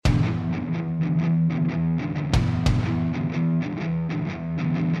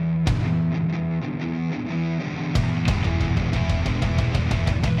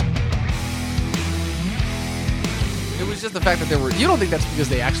just the fact that you don't think that's because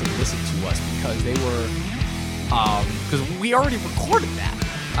they actually listened to us because they were, because we already recorded that.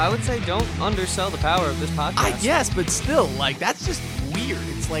 I would say don't undersell the power of this podcast. Yes, but still, like, that's just weird.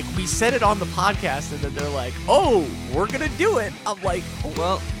 It's like we said it on the podcast and then they're like, oh, we're going to do it. I'm like, oh,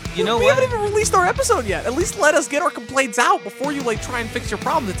 well, you know we what? haven't even released our episode yet. At least let us get our complaints out before you, like, try and fix your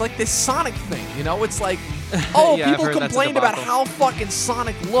problems. It's like this Sonic thing, you know? It's like, oh, Yeah, people complained about how fucking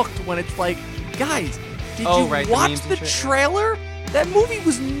Sonic looked when it's like, guys, did you watch the trailer? That movie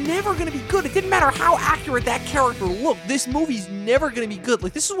was never going to be good. It didn't matter how accurate that character looked. This movie's never going to be good.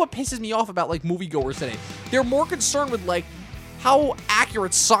 Like, this is what pisses me off about, like, moviegoers today. They're more concerned with, like, how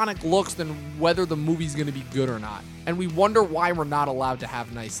accurate Sonic looks than whether the movie's going to be good or not. And we wonder why we're not allowed to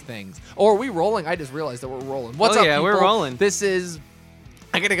have nice things. Or are we rolling? I just realized that we're rolling. What's up, people? We're rolling. This is...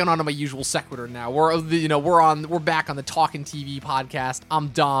 I gotta get on to my usual sequitur now. We're back on the Talkin' TV podcast. I'm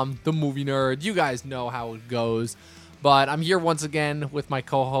Dom, the movie nerd. You guys know how it goes. But I'm here once again with my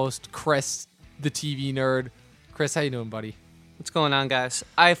co-host, Chris, the TV nerd. Chris, how you doing, buddy? What's going on, guys?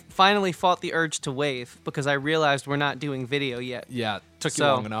 I finally fought the urge to wave because I realized we're not doing video yet. Yeah, took you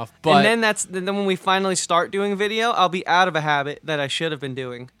long enough. But and then when we finally start doing video, I'll be out of a habit that I should have been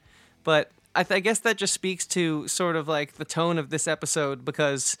doing. But I guess that just speaks to sort of like the tone of this episode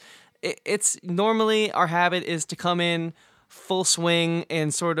because it's normally our habit is to come in full swing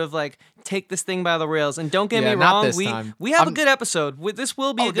and sort of like take this thing by the rails. And don't get me wrong, we have a good episode. This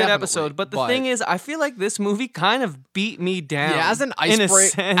will be a good episode. But the thing is, I feel like this movie kind of beat me down. Yeah, as an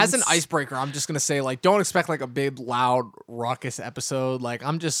icebreaker, I'm just gonna say, like, don't expect like a big, loud, raucous episode. Like,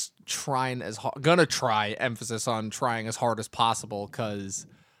 I'm just gonna try, emphasis on trying as hard as possible, because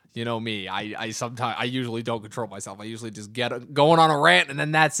you know me, I usually don't control myself. I usually just get going on a rant and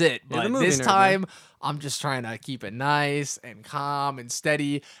then that's it. But this time, I'm just trying to keep it nice and calm and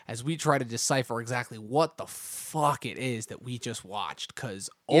steady as we try to decipher exactly what the fuck it is that we just watched. Because,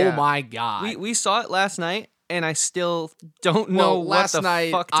 oh my God. We saw it last night, and I still don't know what the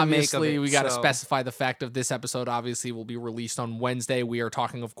fuck to make of it. We got to specify the fact of this episode obviously will be released on Wednesday. We are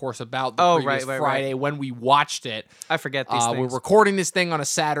talking, of course, about the previous Friday when we watched it. I forget these things. We're recording this thing on a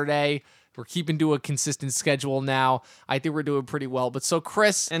Saturday. We're keeping to a consistent schedule now. I think we're doing pretty well. But so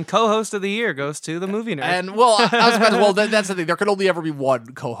Chris... And co-host of the year goes to the movie nerd. And, well, I was about to... Well, that's the thing. There could only ever be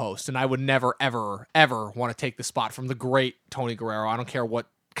one co-host, and I would never, ever, ever want to take the spot from the great Tony Guerrero. I don't care what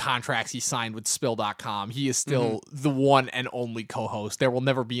contracts he signed with Spill.com. He is still the one and only co-host. There will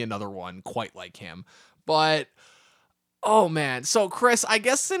never be another one quite like him. But... oh, man. So, Chris, I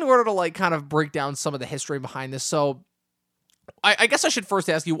guess in order to, like, kind of break down some of the history behind this, so... I guess I should first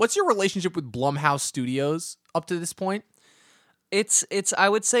ask you, what's your relationship with Blumhouse Studios up to this point? It's I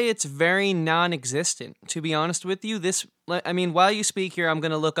would say it's very non-existent, to be honest with you. I mean, while you speak here, I'm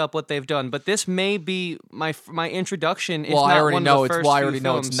going to look up what they've done, but this may be my introduction. Well, I already know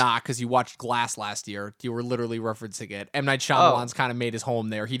it's not, because you watched Glass last year. You were literally referencing it. M. Night Shyamalan's kind of made his home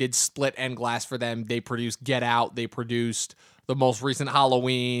there. He did Split and Glass for them. They produced Get Out. They produced the most recent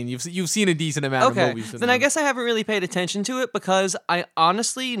Halloween. You've seen a decent amount of movies. Then I guess I haven't really paid attention to it because I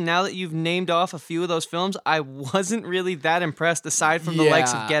honestly, now that you've named off a few of those films, I wasn't really that impressed aside from the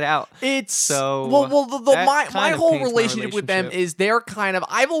likes of Get Out. My whole relationship with them is they're kind of...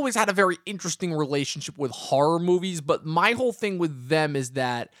 I've always had a very interesting relationship with horror movies, but my whole thing with them is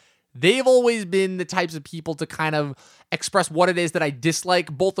that they've always been the types of people to kind of express what it is that I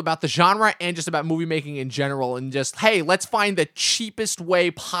dislike, both about the genre and just about movie making in general, and just, hey, let's find the cheapest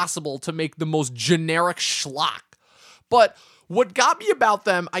way possible to make the most generic schlock. But what got me about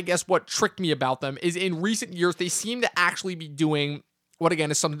them, I guess what tricked me about them, is in recent years, they seem to actually be doing what,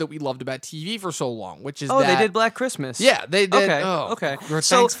 again, is something that we loved about TV for so long, which is they did Black Christmas. Yeah, they did. Okay.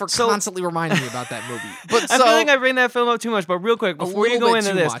 Thanks for constantly reminding me about that movie. But I feel like I bring that film up too much, but real quick, before you go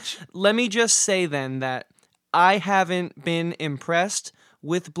into this, let me just say then that I haven't been impressed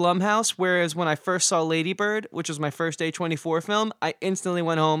with Blumhouse, whereas when I first saw Lady Bird, which was my first A24 film, I instantly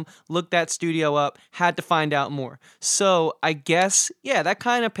went home, looked that studio up, had to find out more. So I guess, that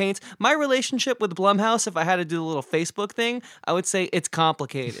kind of paints my relationship with Blumhouse. If I had to do a little Facebook thing, I would say it's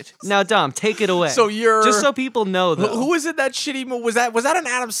complicated. Now, Dom, take it away. So just so people know, though. Who is it that shitty movie? Was that an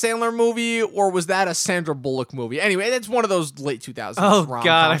Adam Sandler movie, or was that a Sandra Bullock movie? Anyway, it's one of those late 2000s rom-coms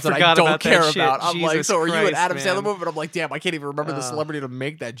I forgot that I don't about care that shit. about. I'm Jesus like, so are you an Adam Christ, Sandler movie? But I'm like, damn, I can't even remember the celebrity to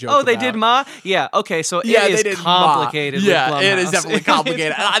make that joke. Oh, they did Ma? Yeah, okay, so it is complicated. Yeah, it is definitely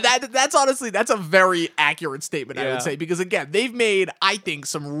complicated. That's a very accurate statement, I would say, because again, they've made, I think,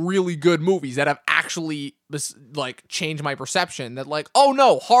 some really good movies that have actually like changed my perception that, like, oh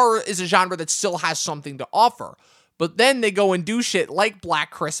no, horror is a genre that still has something to offer. But then they go and do shit like Black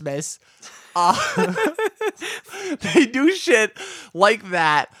Christmas. They do shit like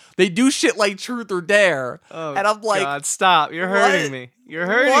that. They do shit like Truth or Dare. Oh, and I'm like, God, stop. You're hurting me. You're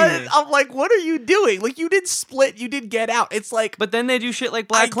hurting me. I'm like, what are you doing? Like, you did Split, you did Get Out. It's like... But then they do shit like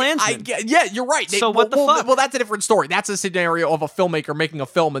Black Klansman. Yeah, you're right. What the fuck? Well, that's a different story. That's a scenario of a filmmaker making a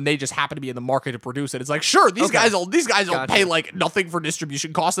film and they just happen to be in the market to produce it. It's like, sure, these guys will pay like nothing for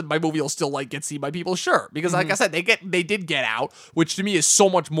distribution costs and my movie will still like get seen by people. Sure. Because like I said, they did Get Out, which to me is so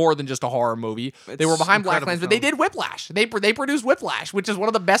much more than just a horror movie. They were behind Black Klansman, but they did Whiplash. They produced Whiplash, which is one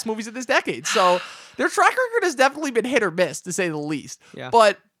of the best movies of this decade. So their track record has definitely been hit or miss, to say the least. Yeah.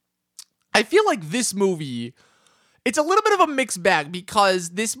 But I feel like this movie, it's a little bit of a mixed bag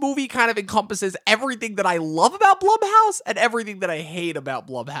because this movie kind of encompasses everything that I love about Blumhouse and everything that I hate about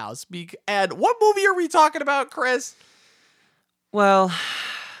Blumhouse. And what movie are we talking about, Chris? Well,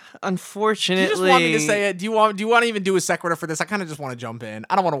 unfortunately, you just want me to say it? Do you want to even do a sequitur for this? I kind of just want to jump in.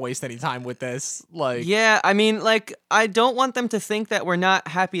 I don't want to waste any time with this. Like, yeah, I mean, like, I don't want them to think that we're not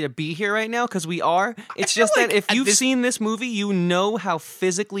happy to be here right now, because we are. It's just that if you've seen this movie, you know how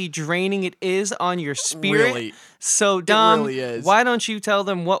physically draining it is on your spirit. Really? So, Dom, really is. Why don't you tell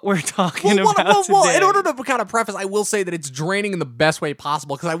them what we're talking about today? In order to kind of preface, I will say that it's draining in the best way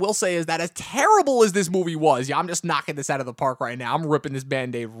possible, because I will say is that as terrible as this movie was, I'm just knocking this out of the park right now. I'm ripping this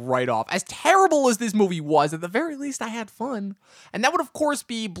Band-Aid right off. As terrible as this movie was, at the very least, I had fun. And that would, of course,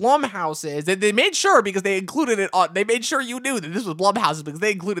 be Blumhouse's. They made sure, because they included it on, they made sure you knew that this was Blumhouse's, because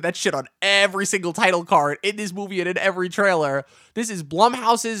they included that shit on every single title card in this movie and in every trailer. This is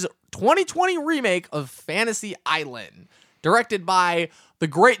Blumhouse's 2020 remake of Fantasy Island, directed by the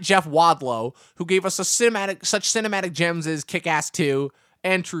great Jeff Wadlow, who gave us such cinematic gems as Kick-Ass 2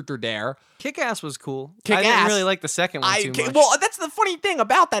 and Truth or Dare. Kick-Ass was cool. Kick-Ass, I didn't really like the second one too much. Well, that's the funny thing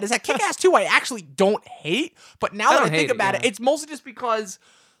about that, is that Kick-Ass 2 I actually don't hate, but now that I think about it, it's mostly just because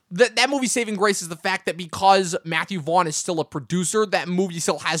that movie's saving grace is the fact that because Matthew Vaughn is still a producer, that movie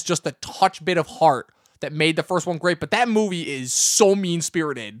still has just a touch bit of heart that made the first one great, but that movie is so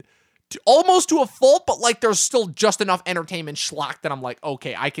mean-spirited, almost to a fault, but like there's still just enough entertainment schlock that I'm like,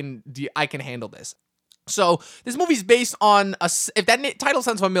 okay, I can handle this. So this movie's based on if that title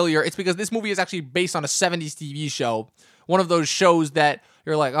sounds familiar, it's because this movie is actually based on a 70s TV show, one of those shows that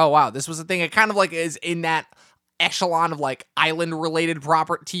you're like, oh wow, this was a thing. It kind of like is in that echelon of like island-related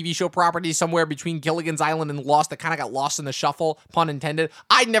TV show properties somewhere between Gilligan's Island and Lost that kind of got lost in the shuffle, pun intended.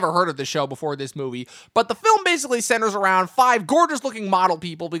 I'd never heard of the show before this movie, but the film basically centers around 5 gorgeous-looking model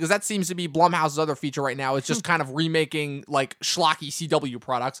people, because that seems to be Blumhouse's other feature right now. It's just kind of remaking like schlocky CW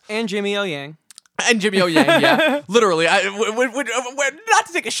products. And Jimmy O Yang. And Jimmy O Yang, yeah. Literally. Not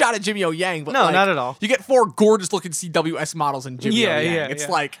to take a shot at Jimmy O Yang, but no, not at all. You get 4 gorgeous-looking CWS models in Jimmy O Yang. It's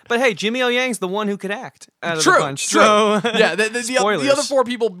like... But hey, Jimmy O Yang's the one who could act out of the bunch. True, so yeah, the other 4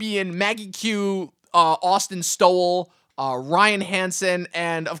 people being Maggie Q, Austin Stowell, Ryan Hansen,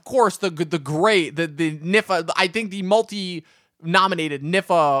 and of course the great, the NIFA, I think the multi-nominated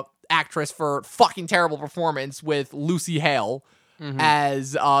NIFA actress for fucking terrible performance with Lucy Hale.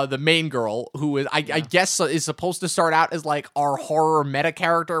 As the main girl, who is I guess is supposed to start out as like our horror meta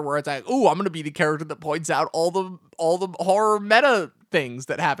character, where it's like, ooh, I'm gonna be the character that points out all the horror meta things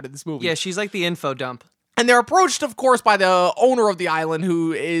that happen in this movie. Yeah, she's like the info dump. And they're approached, of course, by the owner of the island,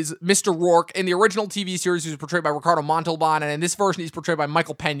 who is Mr. Rourke. In the original TV series, he was portrayed by Ricardo Montalban, and in this version, he's portrayed by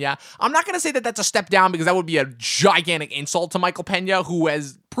Michael Pena. I'm not going to say that that's a step down, because that would be a gigantic insult to Michael Pena, who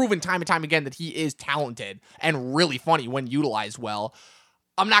has proven time and time again that he is talented and really funny when utilized well.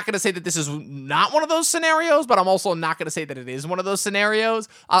 I'm not going to say that this is not one of those scenarios, but I'm also not going to say that it is one of those scenarios.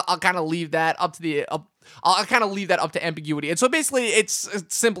 I'll kind of leave that up to I'll kind of leave that up to ambiguity. And so basically, it's a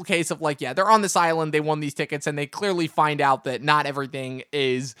simple case of like, yeah, they're on this island, they won these tickets, and they clearly find out that not everything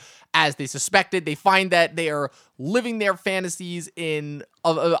is as they suspected. They find that they are living their fantasies in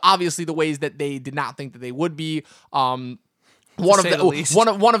obviously the ways that they did not think that they would be.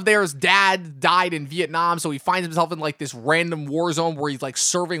 One of theirs dad died in Vietnam, so he finds himself in like this random war zone where he's like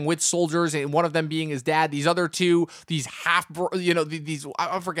serving with soldiers, and one of them being his dad. These other 2, these half brothers,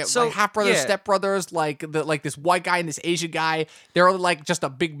 stepbrothers, like this white guy and this Asian guy. They're like just a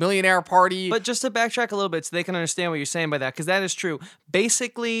big millionaire party. But just to backtrack a little bit so they can understand what you're saying by that, because that is true.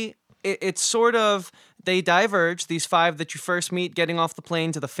 Basically, it's sort of, they diverge, these 5 that you first meet getting off the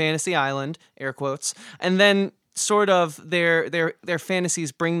plane to the Fantasy Island, air quotes, and then sort of their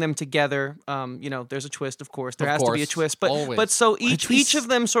fantasies bring them together. There's a twist, of course. There has to be a twist, but so each of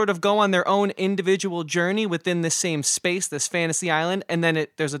them sort of go on their own individual journey within this same space, this fantasy island, and then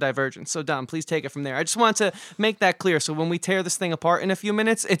there's a divergence. So Dom, please take it from there. I just want to make that clear. So when we tear this thing apart in a few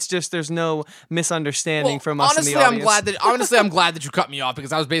minutes, it's just there's no misunderstanding from us in the audience. Honestly, I'm glad that you cut me off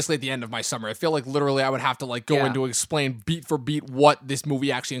because I was basically at the end of my summer. I feel like literally I would have to go into explain beat for beat what this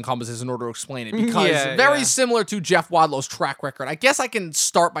movie actually encompasses in order to explain it because very similar to Jeff Wadlow's track record. I guess I can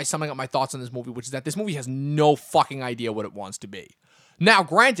start by summing up my thoughts on this movie, which is that this movie has no fucking idea what it wants to be. Now,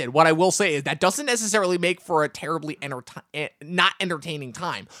 granted, what I will say is that doesn't necessarily make for a terribly not entertaining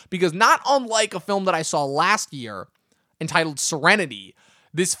time, because not unlike a film that I saw last year entitled Serenity,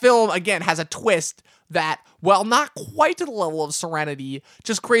 this film, again, has a twist that, while not quite to the level of Serenity,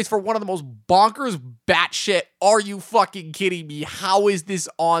 just creates for one of the most bonkers, batshit, are you fucking kidding me, how is this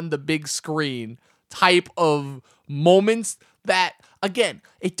on the big screen type of moments that, again,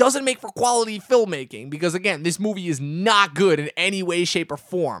 it doesn't make for quality filmmaking because, again, this movie is not good in any way, shape, or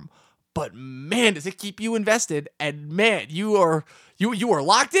form. But, man, does it keep you invested. And, man, you are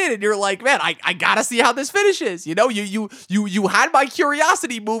locked in and you're like, man, I gotta see how this finishes. You had my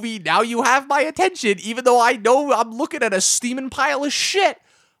curiosity movie. Now you have my attention, even though I know I'm looking at a steaming pile of shit.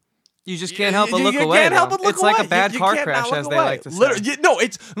 You just can't help but look away. It's like a bad car crash, as they like to say. No,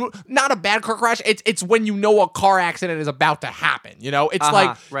 it's not a bad car crash. It's when you know a car accident is about to happen. It's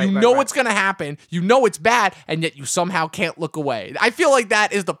what's going to happen. You know it's bad, and yet you somehow can't look away. I feel like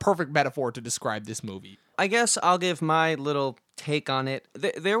that is the perfect metaphor to describe this movie. I guess I'll give my little take on it.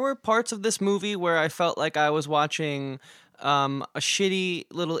 There were parts of this movie where I felt like I was watching a shitty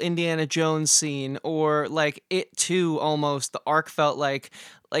little Indiana Jones scene, or like It 2 almost. The arc felt like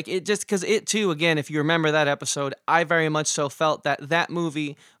it, just because It 2, again, if you remember that episode, I very much so felt that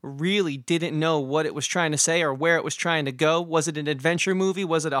movie really didn't know what it was trying to say or where it was trying to go. Was it an adventure movie?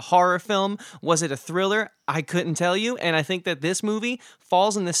 Was it a horror film? Was it a thriller? I couldn't tell you. And I think that this movie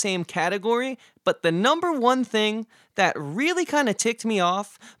falls in the same category. But the number one thing that really kind of ticked me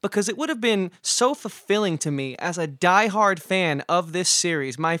off, because it would have been so fulfilling to me as a diehard fan of this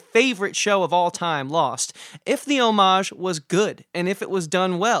series, my favorite show of all time, Lost, if the homage was good and if it was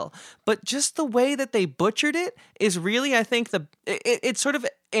done well. But just the way that they butchered it is really, I think, it sort of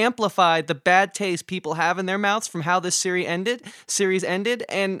amplified the bad taste people have in their mouths from how this series ended,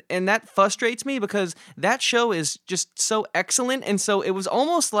 and that frustrates me because that show is just so excellent. And so it was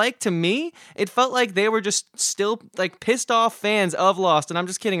almost like, to me, it felt like they were just still like pissed off fans of Lost, and I'm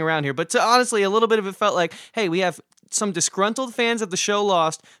just kidding around here, but honestly, a little bit of it felt like, hey, we have some disgruntled fans of the show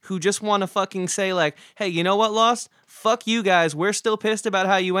Lost who just want to fucking say like, hey, you know what, Lost? Fuck you guys. We're still pissed about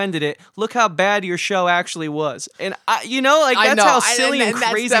how you ended it. Look how bad your show actually was. And that's how silly and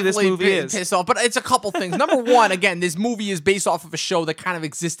crazy this movie is. Pissed off, but it's a couple things. Number one, again, this movie is based off of a show that kind of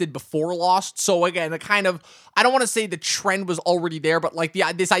existed before Lost. So again, I don't want to say the trend was already there, but like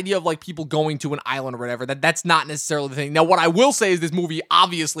this idea of like people going to an island or whatever, that's not necessarily the thing. Now, what I will say is this movie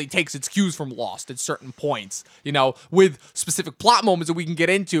obviously takes its cues from Lost at certain points, with specific plot moments that we can get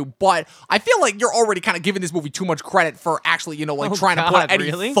into. But I feel like you're already kind of giving this movie too much credit for actually, trying to put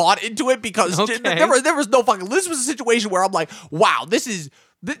any thought into it, because there was no fucking. This was a situation where I'm like, wow, this is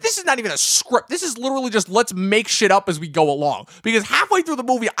not even a script. This is literally just let's make shit up as we go along. Because halfway through the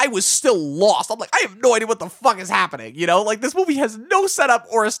movie, I was still lost. I'm like, I have no idea what the fuck is happening. This movie has no setup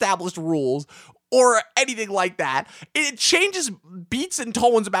or established rules or anything like that. It changes beats and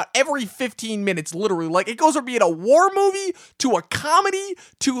tones about every 15 minutes, literally. Like, it goes from being a war movie to a comedy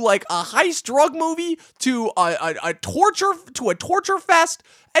to like a heist drug movie to a torture fest.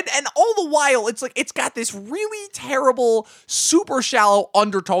 And all the while, it's like, it's got this really terrible, super shallow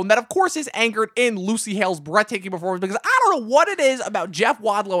undertone that, of course, is anchored in Lucy Hale's breathtaking performance, because I don't know what it is about Jeff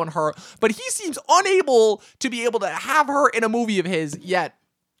Wadlow and her, but he seems unable to be able to have her in a movie of his yet,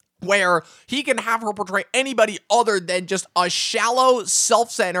 where he can have her portray anybody other than just a shallow,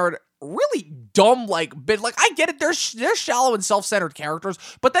 self-centered, really dumb, bit. Like, I get it, they're shallow and self-centered characters,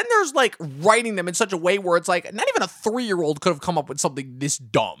 but then there's, writing them in such a way where it's like, not even a 3-year-old could have come up with something this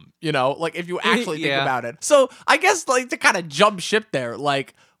dumb, if you actually think about it. So, I guess, to kind of jump ship there,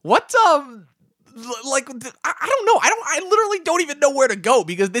 what, I don't know. I literally don't even know where to go,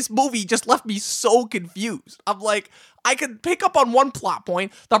 because this movie just left me so confused. I'm like, I could pick up on one plot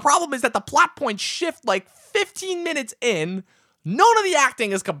point. The problem is that the plot points shift 15 minutes in. None of the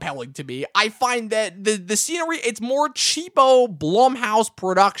acting is compelling to me. I find that the scenery, it's more cheapo Blumhouse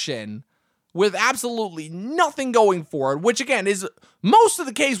production with absolutely nothing going for it, which again is most of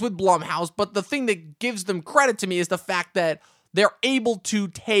the case with Blumhouse, but the thing that gives them credit to me is the fact that they're able to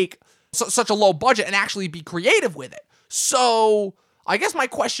take such a low budget and actually be creative with it. So I guess my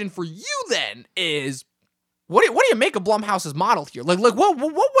question for you then is, what do you make of Blumhouse's model here? Like what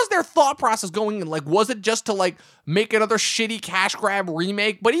was their thought process going in? Like, was it just to like make another shitty cash grab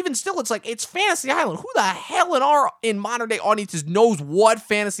remake? But even still, it's like, it's Fantasy Island. Who the hell in modern day audiences knows what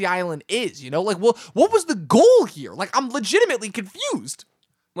Fantasy Island is? You know, like, well, what was the goal here? Like, I'm legitimately confused.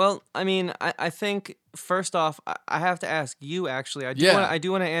 Well, I mean, I think first off, I have to ask you. Actually, I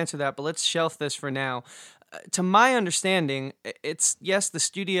do want to answer that, but let's shelf this for now. To my understanding, it's yes, the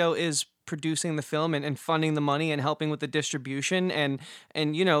studio is producing the film and funding the money and helping with the distribution and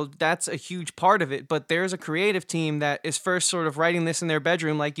you know, that's a huge part of it, but there's a creative team that is first sort of writing this in their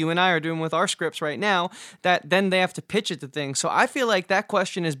bedroom like you and I are doing with our scripts right now, that then they have to pitch it to things. So I feel like that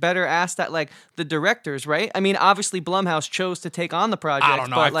question is better asked at like the directors, right? I mean, obviously Blumhouse chose to take on the project. I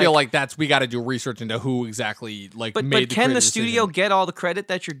don't know. I feel like we got to do research into who exactly made the But can the studio decision. get all the credit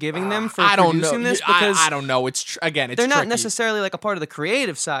that you're giving them for producing this? Because I don't know. It's they're not necessarily like a part of the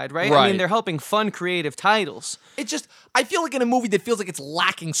creative side, right? I mean, they're helping fund creative titles. It's just, I feel like in a movie that feels like it's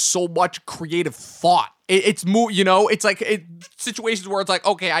lacking so much creative thought. It's you know, it's like situations where it's like,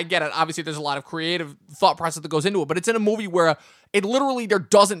 okay, I get it. Obviously, there's a lot of creative thought process that goes into it, but it's in a movie where it literally, there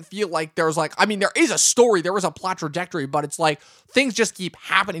doesn't feel like there's like, I mean, there is a story, there is a plot trajectory, but it's like things just keep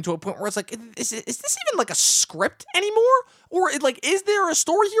happening to a point where it's like, is this even like a script anymore? Or like, is there a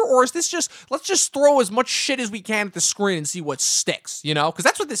story here? Or is this just, let's just throw as much shit as we can at the screen and see what sticks, you know? Because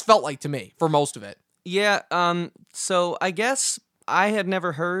that's what this felt like to me for most of it. Yeah, so I guess I had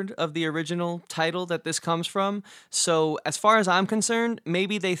never heard of the original title that this comes from, so as far as I'm concerned,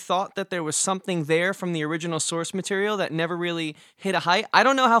 maybe they thought that there was something there from the original source material that never really hit a height. I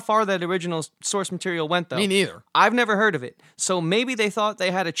don't know how far that original source material went, though. Me neither. I've never heard of it, so maybe they thought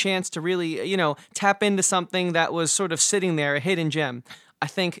they had a chance to really, you know, tap into something that was sort of sitting there, a hidden gem. I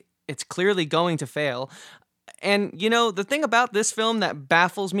think it's clearly going to fail, and, you know, the thing about this film that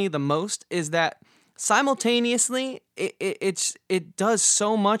baffles me the most is that simultaneously, it does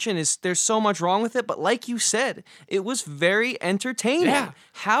so much and there's so much wrong with it, but like you said, it was very entertaining. Yeah.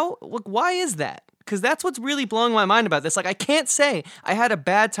 Why is that? Because that's what's really blowing my mind about this. Like, I can't say I had a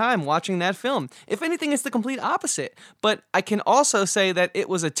bad time watching that film. If anything, it's the complete opposite. But I can also say that it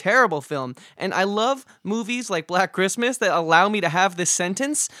was a terrible film. And I love movies like Black Christmas that allow me to have this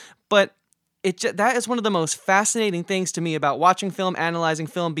sentence, but that is one of the most fascinating things to me about watching film, analyzing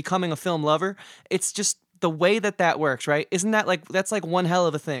film, becoming a film lover. It's just the way that works, right? Isn't that like, that's like one hell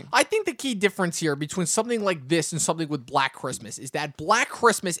of a thing? I think the key difference here between something like this and something with Black Christmas is that Black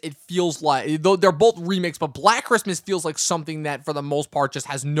Christmas, it feels like, though they're both remakes, but Black Christmas feels like something that for the most part just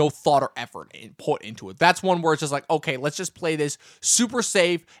has no thought or effort put into it. That's one where it's just like, okay, let's just play this super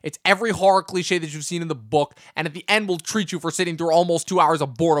safe. It's every horror cliche that you've seen in the book, and at the end we'll treat you for sitting through almost 2 hours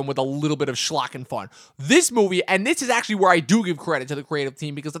of boredom with a little bit of schlock and fun. This movie, and this is actually where I do give credit to the creative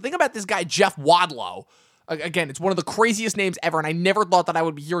team, because the thing about this guy, Jeff Wadlow, again, it's one of the craziest names ever, and I never thought that I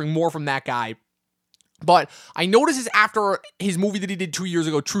would be hearing more from that guy. But I noticed this after his movie that he did 2 years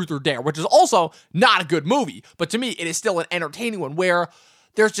ago, Truth or Dare, which is also not a good movie, but to me, it is still an entertaining one, where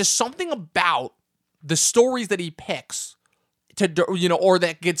there's just something about the stories that he picks to, you know, or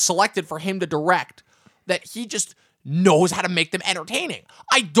that gets selected for him to direct, that he just knows how to make them entertaining.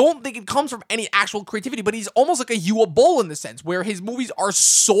 I don't think it comes from any actual creativity, but he's almost like a Hugh Bull in the sense, where his movies are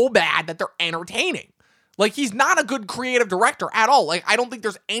so bad that they're entertaining. Like, he's not a good creative director at all. Like, I don't think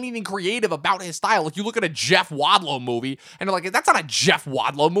there's anything creative about his style. Like, you look at a Jeff Wadlow movie, and you're like, that's not a Jeff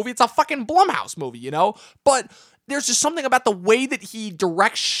Wadlow movie. It's a fucking Blumhouse movie, you know? But there's just something about the way that he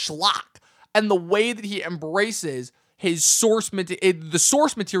directs schlock and the way that he embraces his the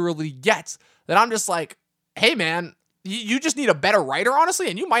source material that he gets, that I'm just like, hey, man, you just need a better writer, honestly,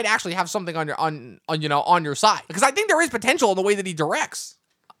 and you might actually have something on your side. Because I think there is potential in the way that he directs.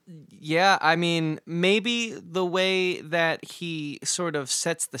 Yeah, I mean, maybe the way that he sort of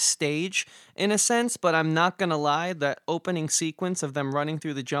sets the stage in a sense, but I'm not gonna lie, that opening sequence of them running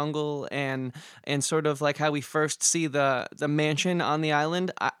through the jungle and sort of like how we first see the mansion on the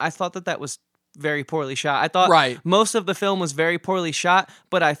island, I thought that was very poorly shot. I thought most of the film was very poorly shot,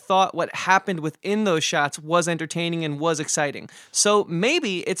 but I thought what happened within those shots was entertaining and was exciting. So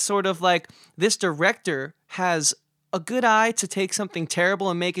maybe it's sort of like this director has a good eye to take something terrible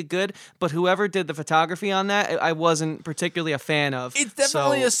and make it good, but whoever did the photography on that, I wasn't particularly a fan of. It's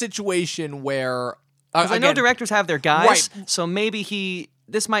definitely a situation where... I know directors have their guys, so maybe he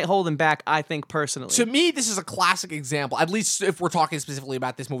this might hold him back, I think, personally. To me, this is a classic example, at least if we're talking specifically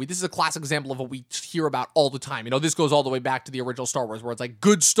about this movie, this is a classic example of what we hear about all the time. This goes all the way back to the original Star Wars, where it's like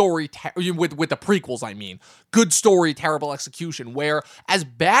good story, with the prequels, I mean. Good story, terrible execution, where as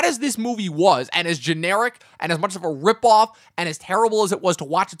bad as this movie was, and as generic, and as much of a ripoff, and as terrible as it was to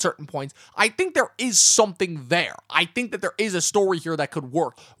watch at certain points, I think there is something there. I think that there is a story here that could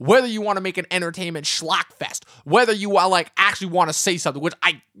work. Whether you want to make an entertainment schlock fest, whether you actually want to say something, which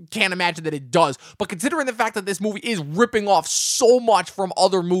I can't imagine that it does, but considering the fact that this movie is ripping off so much from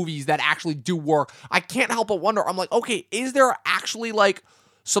other movies that actually do work, I can't help but wonder, I'm like, okay, is there actually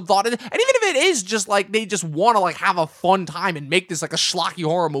some thought in it? And even if it is just they just want to have a fun time and make this a schlocky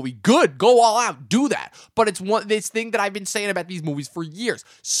horror movie, good, go all out, do that. But it's this thing that I've been saying about these movies for years.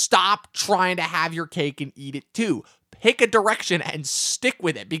 Stop trying to have your cake and eat it too. Pick a direction and stick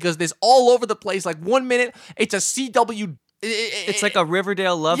with it, because there's all over the place. 1 minute it's a CW. It's like a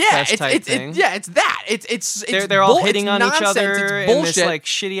Riverdale love fest type thing. It's that. It's they're all hitting on each other in this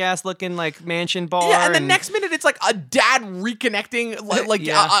shitty ass looking mansion bar. Yeah, and the next minute it's a dad reconnecting,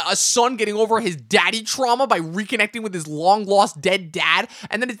 a son getting over his daddy trauma by reconnecting with his long lost dead dad,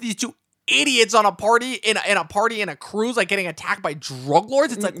 and then it's these two idiots on a party in a cruise getting attacked by drug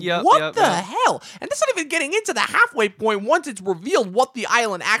lords. It's what the hell? And that's not even getting into the halfway point once it's revealed what the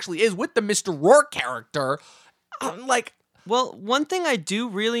island actually is with the Mr. Rourke character. Well, one thing I do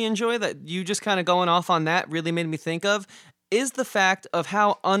really enjoy that you just kind of going off on that really made me think of is the fact of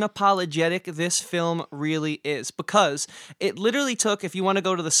how unapologetic this film really is. Because it literally took, if you want to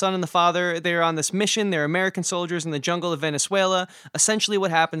go to the son and the father, they're on this mission, they're American soldiers in the jungle of Venezuela. Essentially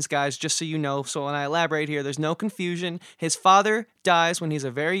what happens, guys, just so you know, so when I elaborate here, there's no confusion. His father dies when he's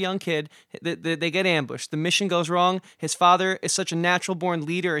a very young kid. They get ambushed. The mission goes wrong. His father is such a natural-born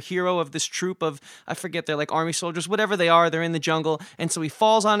leader, a hero of this troop of, I forget, they're army soldiers, whatever they are, they're in the jungle. And so he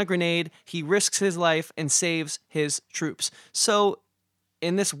falls on a grenade, he risks his life, and saves his troops. So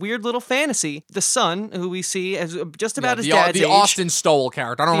in this weird little fantasy, the son, who we see as just about his dad's age, the Austin Stowell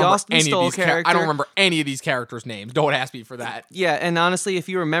character. I don't remember any of these characters. I don't remember any of these characters' names. Don't ask me for that. Yeah, and honestly, if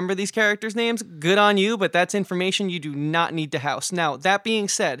you remember these characters' names, good on you, but that's information you do not need to house. Now, that being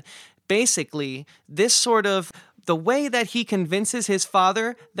said, basically, this sort of the way that he convinces his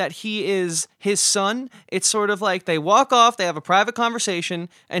father that he is his son, it's sort of they walk off, they have a private conversation,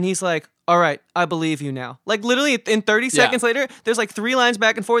 and he's like, all right, I believe you now. Literally in 30 seconds later, there's 3 lines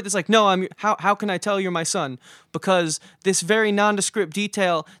back and forth. It's no, how can I tell you're my son? Because this very nondescript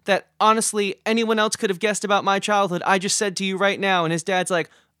detail that honestly anyone else could have guessed about my childhood, I just said to you right now. And his dad's like,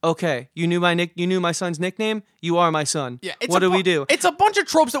 okay, you knew my son's nickname? You are my son. Yeah, what do we do? It's a bunch of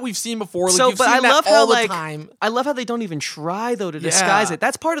tropes that we've seen before. I love how they don't even try though to disguise it.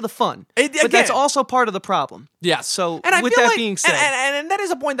 That's part of the fun. But that's also part of the problem. Yes. So with that being said, and that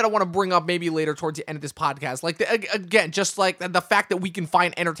is a point that I want to bring up maybe later towards the end of this podcast. Again, just the fact that we can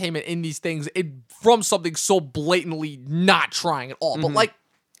find entertainment in these things from something so blatantly not trying at all. Mm-hmm. But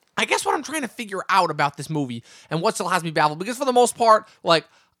I guess what I'm trying to figure out about this movie and what still has me baffled, because for the most part,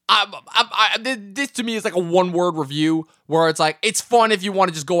 this to me is a one-word review where it's fun if you want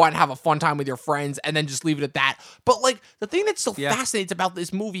to just go out and have a fun time with your friends and then just leave it at that. But the thing that still fascinates about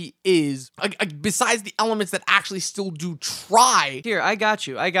this movie is, besides the elements that actually still do try. Here, I got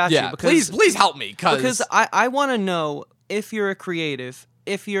you. Because, please help me. Because I want to know if you're a creative,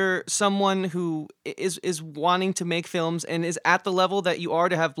 if you're someone who is wanting to make films and is at the level that you are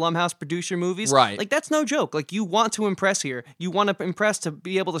to have Blumhouse produce your movies, right? That's no joke. You want to impress here. You want to impress to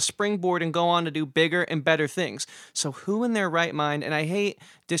be able to springboard and go on to do bigger and better things. So who in their right mind, and I hate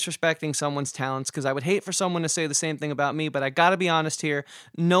disrespecting someone's talents because I would hate for someone to say the same thing about me, but I gotta be honest here,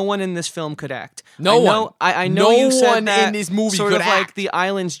 no one in this film could act. I know you said that in this movie sort could of act. The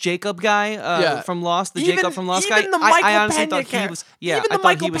Island's Jacob guy from Lost, Jacob from Lost guy. Even the Michael I honestly Pena thought he was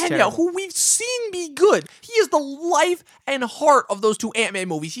Michael Pena, who we've seen be good. He is the life and heart of those two Ant-Man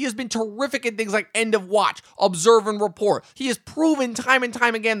movies. He has been terrific in things like End of Watch, Observe and Report. He has proven time and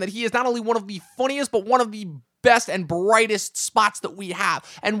time again that he is not only one of the funniest, but one of the best and brightest spots that we have.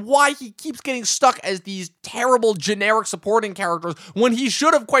 And why he keeps getting stuck as these terrible generic supporting characters when he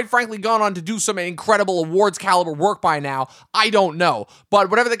should have, quite frankly, gone on to do some incredible awards caliber work by now, I don't know.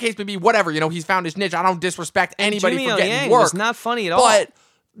 But whatever the case may be, whatever, he's found his niche. I don't disrespect anybody for getting Yang work. Was not funny at all. But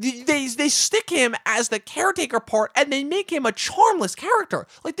they stick him as the caretaker part, and they make him a charmless character.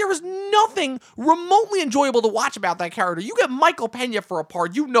 There was nothing remotely enjoyable to watch about that character. You get Michael Pena for a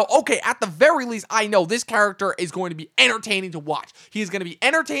part, okay, at the very least, I know this character is going to be entertaining to watch. He is going to be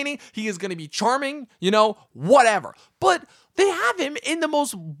entertaining. He is going to be charming, whatever. But they have him in the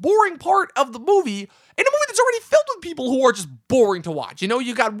most boring part of the movie. in a movie that's already filled with people who are just boring to watch. You know,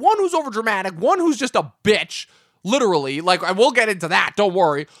 you got one who's overdramatic, one who's just a bitch. Literally, like, I will get into that. Don't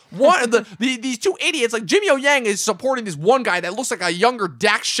worry. One of these two idiots, like Jimmy O Yang, is supporting this one guy that looks like a younger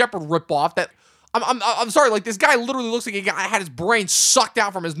Dax Shepard ripoff. That I'm sorry, like, this guy literally looks like he had his brain sucked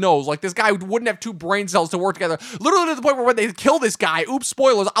out from his nose. Like, this guy wouldn't have two brain cells to work together. Literally to the point where when they kill this guy, oops,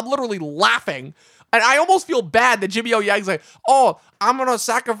 spoilers, I'm literally laughing. And I almost feel bad that Jimmy O Yang's like, oh, I'm gonna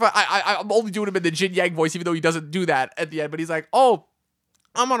sacrifice. I'm only doing him in the Jin Yang voice, even though he doesn't do that at the end. But he's like, oh,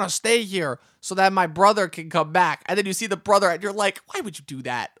 I'm gonna stay here so that my brother can come back. And then you see the brother and you're like, why would you do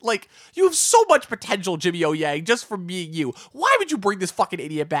that? Like, you have so much potential, Jimmy O Yang, just from being you. Why would you bring this fucking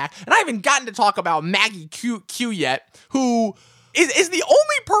idiot back? And I haven't gotten to talk about Maggie Q yet, who is the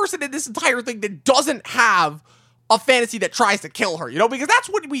only person in this entire thing that doesn't have a fantasy that tries to kill her, you know, because that's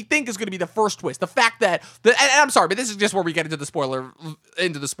what we think is going to be the first twist. The fact that, and I'm sorry, but this is just where we get into the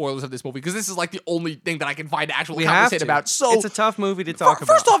spoilers of this movie, because this is like the only thing that I can find to actually conversate about. So it's a tough movie to talk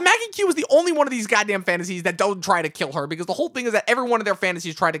about. First off, Maggie Q is the only one of these goddamn fantasies that don't try to kill her, because the whole thing is that every one of their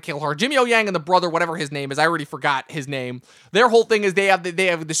fantasies try to kill her. Jimmy O Yang and the brother, whatever his name is, I already forgot his name. Their whole thing is they have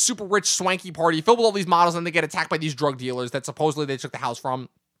this super rich swanky party filled with all these models, and they get attacked by these drug dealers that supposedly they took the house from.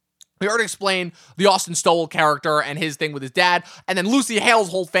 We already explained the Austin Stowell character and his thing with his dad. And then Lucy Hale's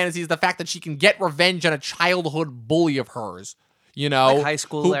whole fantasy is the fact that she can get revenge on a childhood bully of hers. You know, like high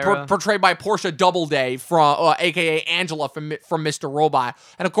school era. Portrayed by Portia Doubleday, from aka Angela from Mr. Robot.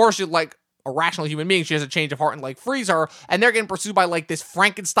 And of course, she's like a rational human being. She has a change of heart and like frees her. And they're getting pursued by like this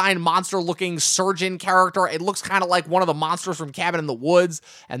Frankenstein monster-looking surgeon character. It looks kind of like one of the monsters from Cabin in the Woods.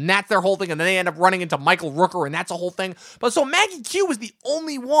 And that's their whole thing. And then they end up running into Michael Rooker, and that's a whole thing. But so Maggie Q is the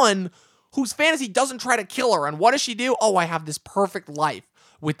only one whose fantasy doesn't try to kill her. And what does she do? Oh, I have this perfect life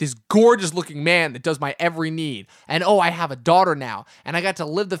with this gorgeous looking man that does my every need. And oh, I have a daughter now, and I got to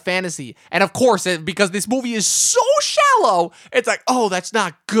live the fantasy. And of course, because this movie is so shallow, it's like, oh, that's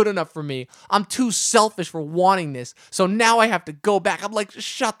not good enough for me. I'm too selfish for wanting this. So now I have to go back. I'm like, just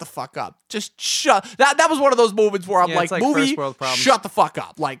shut the fuck up. Just shut. That was one of those moments where I'm like movie, first world problems. Shut the fuck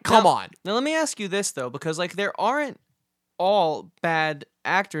up. Like, come on. Now let me ask you this though, because like there aren't all bad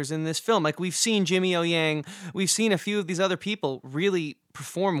actors in this film. Like, we've seen Jimmy O Yang, we've seen a few of these other people really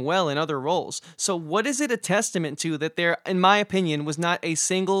perform well in other roles. So what is it a testament to that there, in my opinion, was not a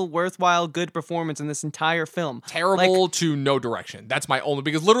single worthwhile good performance in this entire film? Terrible to no direction. That's my only,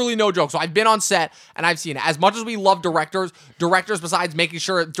 because literally no joke. So I've been on set and I've seen it. As much as we love directors besides making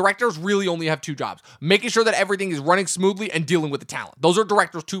sure, directors really only have two jobs: making sure that everything is running smoothly and dealing with the talent. Those are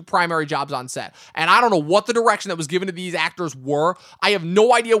directors' two primary jobs on set. And I don't know what the direction that was given to these actors were. I have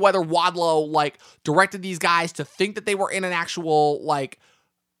no idea whether Wadlow like directed these guys to think that they were in an actual like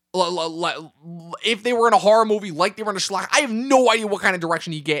if they were in a horror movie, like they were in a schlock. I have no idea what kind of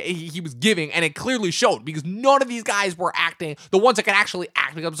direction he was giving, and it clearly showed, because none of these guys were acting. The ones that could actually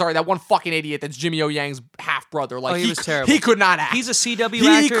act, because I'm sorry, that one fucking idiot that's Jimmy O Yang's half brother, like he was terrible. He could not act. He's a CW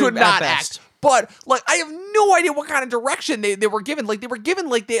actor. He could not best. act. But like, I have no idea what kind of direction they were given. Like,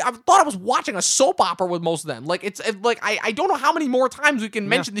 I thought I was watching a soap opera with most of them. Like, it's like I don't know how many more times we can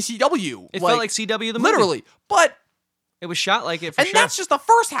mention the CW. It felt like CW the movie, literally, but. It was shot like it, for sure. And that's just the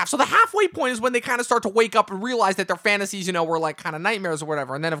first half. So the halfway point is when they kind of start to wake up and realize that their fantasies, you know, were like kind of nightmares or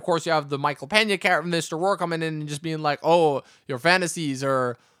whatever. And then, of course, you have the Michael Pena character, Mr. Rourke, coming in and just being like, oh, your fantasies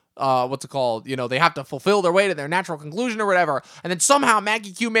are, what's it called? You know, they have to fulfill their way to their natural conclusion or whatever. And then somehow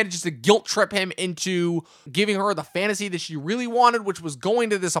Maggie Q manages to guilt trip him into giving her the fantasy that she really wanted, which was going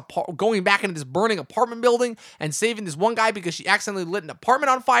back into this burning apartment building and saving this one guy because she accidentally lit an apartment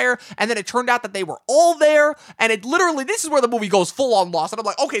on fire. And then it turned out that they were all there. And it literally, this is where the movie goes full on lost. And I'm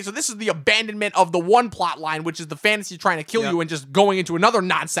like, okay, so this is the abandonment of the one plot line, which is the fantasy trying to kill you, and just going into another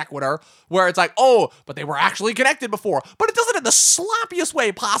non sequitur where it's like, oh, but they were actually connected before. But it does it in the sloppiest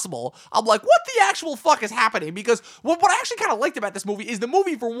way possible. I'm like, what the actual fuck is happening? Because what I actually kind of liked about this movie is the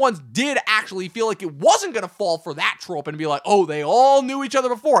movie for once did actually feel like it wasn't going to fall for that trope and be like, oh, they all knew each other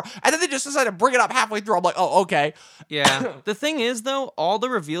before. And then they just decided to bring it up halfway through. I'm like, oh, okay. Yeah. The thing is, though, all the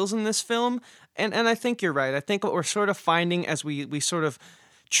reveals in this film, and I think you're right. I think what we're sort of finding as we sort of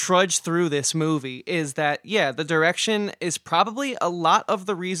trudge through this movie is that, yeah, the direction is probably a lot of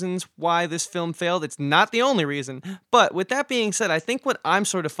the reasons why this film failed. It's not the only reason. But with that being said, I think what I'm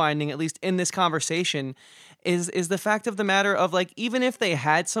sort of finding, at least in this conversation, is the fact of the matter of, like, even if they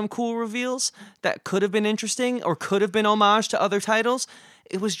had some cool reveals that could have been interesting or could have been homage to other titles,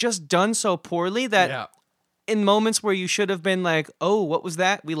 it was just done so poorly that in moments where you should have been like, oh, what was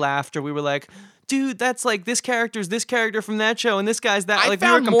that? We laughed, or we were like, dude, that's like this character's this character from that show, and this guy's that. Like,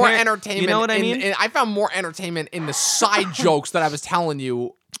 found more entertainment. You know what I mean? I found more entertainment in the side jokes that I was telling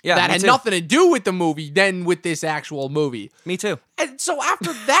you that had nothing to do with the movie than with this actual movie. Me too. And so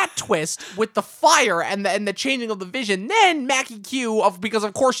after that twist with the fire and the changing of the vision, then Mackie Q, because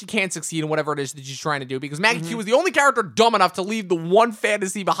of course she can't succeed in whatever it is that she's trying to do, because Mackie Q is the only character dumb enough to leave the one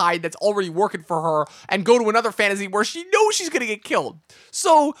fantasy behind that's already working for her and go to another fantasy where she knows she's going to get killed.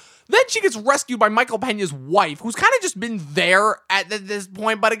 So then she gets rescued by Michael Pena's wife, who's kind of just been there at this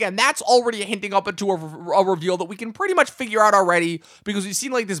point. But again, that's already hinting up into a reveal that we can pretty much figure out already, because we've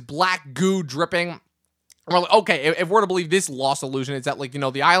seen like this black goo dripping. We're like, okay, if we're to believe this lost illusion, it's that, like,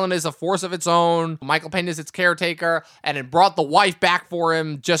 the island is a force of its own. Michael Pena is its caretaker, and it brought the wife back for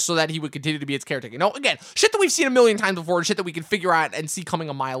him just so that he would continue to be its caretaker. Again, shit that we've seen a million times before, and shit that we can figure out and see coming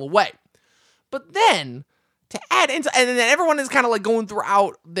a mile away. But then, to add into, and then everyone is kind of like going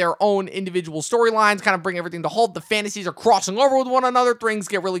throughout their own individual storylines, kind of bring everything to halt. The fantasies are crossing over with one another. Things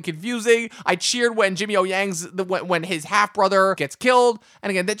get really confusing. I cheered when Jimmy O Yang's, when his half brother gets killed. And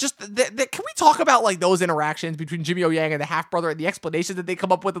again, can we talk about like those interactions between Jimmy O Yang and the half brother and the explanations that they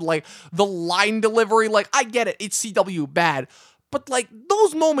come up with, and like the line delivery? Like, I get it, it's CW bad, but like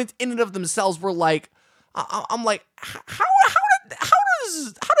those moments in and of themselves were like, I'm like, how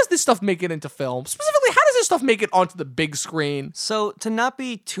does this stuff make it into film? Specifically, how does this stuff make it onto the big screen? So, to not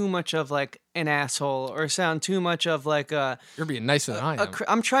be too much of like an asshole or sound too much of like a... You're being nicer than I am.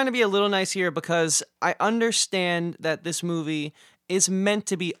 I'm trying to be a little nice here, because I understand that this movie is meant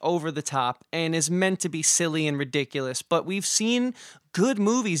to be over the top and is meant to be silly and ridiculous, but we've seen good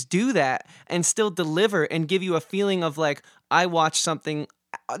movies do that and still deliver and give you a feeling of like, I watched something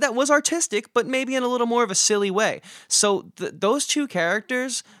that was artistic, but maybe in a little more of a silly way. So those two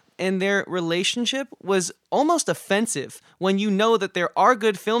characters and their relationship was almost offensive when you know that there are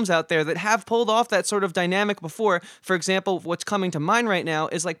good films out there that have pulled off that sort of dynamic before. For example, what's coming to mind right now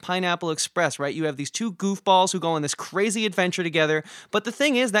is like Pineapple Express, right? You have these two goofballs who go on this crazy adventure together, but the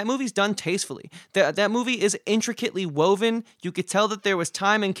thing is, that movie's done tastefully. That movie is intricately woven. You could tell that there was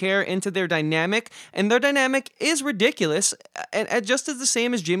time and care into their dynamic, and their dynamic is ridiculous, and just as the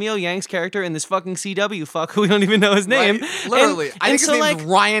same as Jimmy O Yang's character in this fucking CW fuck who we don't even know his name. Right. Literally. I think his name's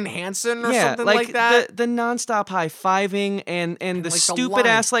Ryan Hansen or something like that. The nonstop high-fiving and the like stupid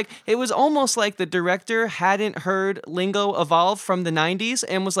ass, like, it was almost like the director hadn't heard lingo evolve from the 90s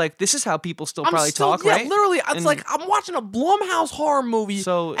and was like, this is how people still talk, right? Literally, it's like I'm watching a Blumhouse horror movie,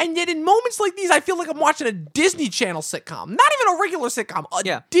 and yet in moments like these, I feel like I'm watching a Disney Channel sitcom, not even a regular sitcom.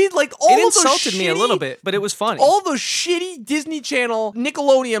 It insulted me a little bit, but it was funny. All those shitty Disney Channel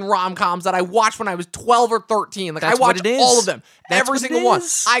Nickelodeon rom-coms that I watched when I was 12 or 13, like, I watched all of them, every single one.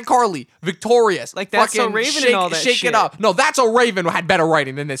 iCarly, Victorious, like That's So Raven and all that shit. Shake It Up. No, That's So Raven had better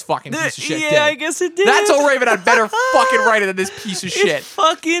writing than this fucking piece of shit did. Yeah, I guess it did. That's So Raven had better fucking writing than this piece of shit. It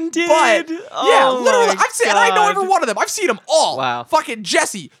fucking did. But, literally, I know every one of them. I've seen them all. Wow. Fucking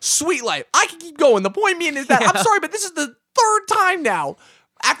Jesse, Sweet Life. I can keep going. The point being is that, I'm sorry, but this is the third time now,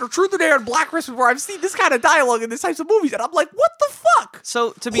 after Truth or Dare and Black Christmas, where I've seen this kind of dialogue in these types of movies, and I'm like, what the fuck?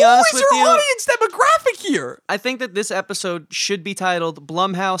 So, to be honest with you, who is your audience demographic here? I think that this episode should be titled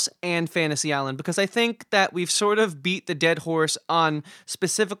Blumhouse and Fantasy Island, because I think that we've sort of beat the dead horse on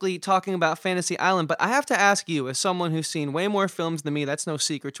specifically talking about Fantasy Island. But I have to ask you, as someone who's seen way more films than me, that's no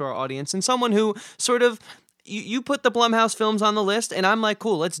secret to our audience, and someone who sort of... You put the Blumhouse films on the list, and I'm like,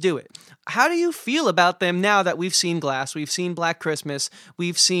 cool, let's do it. How do you feel about them now that we've seen Glass, we've seen Black Christmas,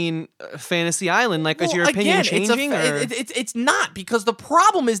 we've seen Fantasy Island? Like, is your opinion changing? It's not, because the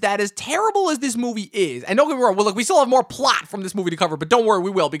problem is that as terrible as this movie is, and don't get me wrong, look, we still have more plot from this movie to cover, but don't worry,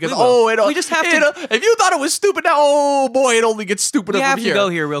 we will, because we just have to. If you thought it was stupid now, oh boy, it only gets stupider from here. We have to go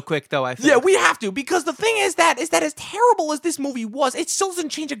here real quick, though. I think. Yeah, we have to, because the thing is that as terrible as this movie was, it still doesn't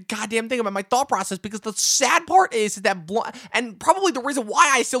change a goddamn thing about my thought process, because the sad part is that, and probably the reason why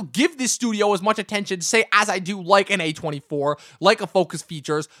I still give this studio as much attention, say, as I do, like an A24, like a Focus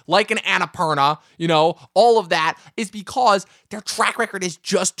Features, like an Annapurna, all of that, is because their track record is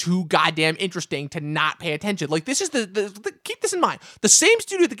just too goddamn interesting to not pay attention. Like, this is keep this in mind. The same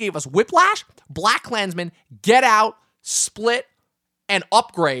studio that gave us Whiplash, Black Klansman, Get Out, Split, and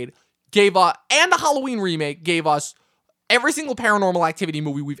Upgrade and the Halloween remake gave us every single Paranormal Activity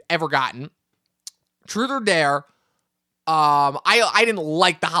movie we've ever gotten. Truth or Dare. I didn't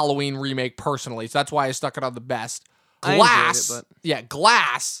like the Halloween remake personally, so that's why I stuck it on the best. Glass,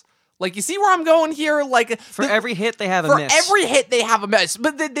 Glass. Like, you see where I'm going here? Like, for every hit, they have a miss. For every hit, they have a miss.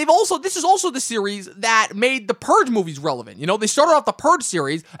 But this is also the series that made the Purge movies relevant. You know, they started off the Purge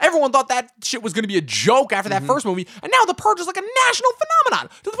series. Everyone thought that shit was going to be a joke after that first movie. And now the Purge is like a national phenomenon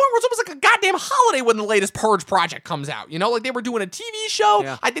to the point where it's almost like a goddamn holiday when the latest Purge project comes out. You know, like they were doing a TV show.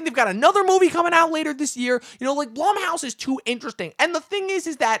 Yeah. I think they've got another movie coming out later this year. You know, like Blumhouse is too interesting. And the thing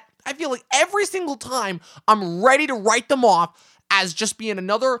is that I feel like every single time I'm ready to write them off as just being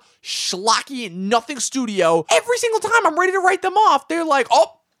another schlocky nothing studio. Every single time I'm ready to write them off, they're like,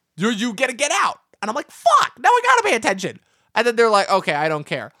 oh, you get to get out. And I'm like, fuck, now I gotta pay attention. And then they're like, okay, I don't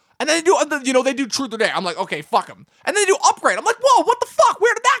care. And then they do Truth or Dare. I'm like, okay, fuck them. And then they do Upgrade. I'm like, whoa, what the fuck?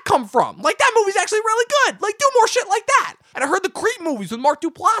 Where did that come from? Like, that movie's actually really good. Like, do more shit like that. And I heard the Creep movies with Mark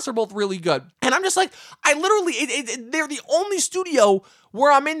Duplass are both really good. And I'm just like, I literally, they're the only studio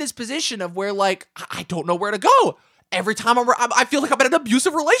where I'm in this position of where, like, I don't know where to go. Every time I feel like I'm in an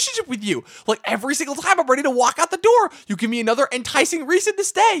abusive relationship with you. Like, every single time I'm ready to walk out the door, you give me another enticing reason to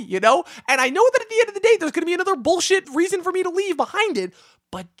stay, you know? And I know that at the end of the day, there's going to be another bullshit reason for me to leave behind it.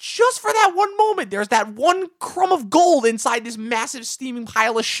 But just for that one moment, there's that one crumb of gold inside this massive steaming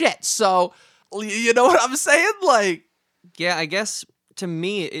pile of shit. So, you know what I'm saying? Like, yeah, I guess to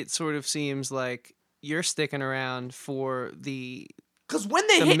me, it sort of seems like you're sticking around for because when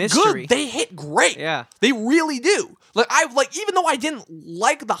they hit mystery. Good, they hit great. Yeah. They really do. Like, even though I didn't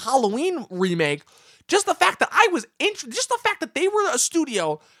like the Halloween remake, just the fact that just the fact that they were a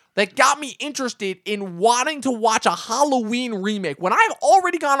studio that got me interested in wanting to watch a Halloween remake. When I've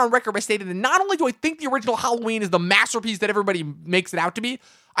already gone on record by stating that not only do I think the original Halloween is the masterpiece that everybody makes it out to be,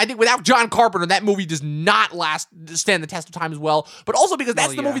 I think without John Carpenter, that movie does not stand the test of time as well, but also because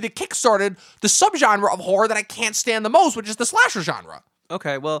that's the movie that kickstarted the subgenre of horror that I can't stand the most, which is the slasher genre.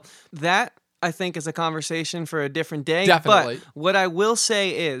 Okay, well, that I think is a conversation for a different day. Definitely. But what I will say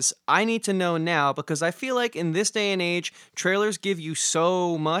is I need to know now because I feel like in this day and age, trailers give you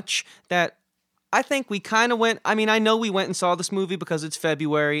so much that I think we kind of went. I mean, I know we went and saw this movie because it's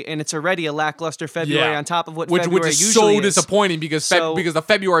February, and it's already a lackluster February on top of what February is usually so disappointing because because the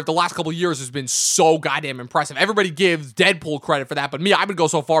February of the last couple of years has been so goddamn impressive. Everybody gives Deadpool credit for that, but me, I would go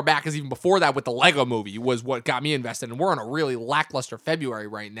so far back as even before that with the Lego Movie was what got me invested, and we're in a really lackluster February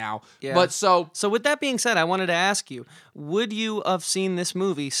right now. Yeah. But so with that being said, I wanted to ask you: would you have seen this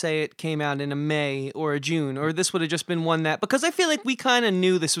movie? Say it came out in a May or a June, or this would have just been one that because I feel like we kind of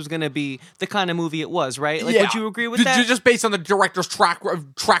knew this was going to be the kind of movie it was, right? Like, would you agree with that? Just based on the director's track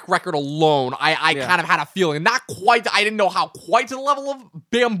record alone, I kind of had a feeling. Not quite, I didn't know how quite to the level of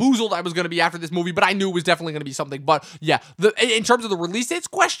bamboozled I was going to be after this movie, but I knew it was definitely going to be something. But yeah, in terms of the release dates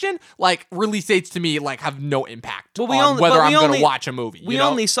question, like, release dates to me, like, have no impact on whether I'm going to watch a movie. We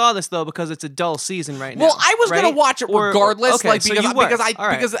only saw this, though, because it's a dull season right now. Well, I was going to watch it regardless,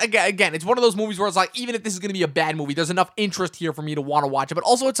 because again, it's one of those movies where it's like, even if this is going to be a bad movie, there's enough interest here for me to want to watch it. But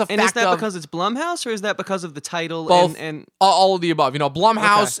also, it's a fact of... And is that because it's Blumhouse, or is that because of the title? Both, and all of the above. You know,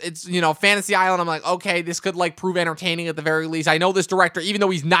 Blumhouse, it's, you know, Fantasy Island, I'm like, okay, this could, like, prove entertaining at the very least. I know this director, even though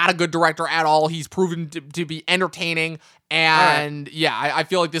he's not a good director at all, he's proven to be entertaining. And I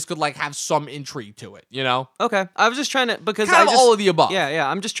feel like this could, like, have some intrigue to it, you know? Okay. I was just trying to, because kind of all of the above. Yeah.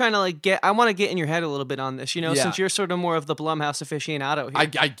 I'm just trying to, like, I want to get in your head a little bit on this, you know, since you're sort of more of the Blumhouse aficionado here.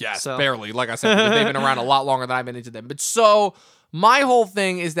 I guess, barely. Like I said, they've been around a lot longer than I've been into them. But so, my whole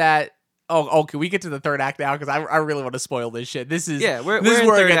thing is that, can we get to the third act now? Because I really want to spoil this shit. This is where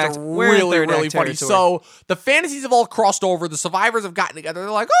it gets really funny. So the fantasies have all crossed over. The survivors have gotten together. They're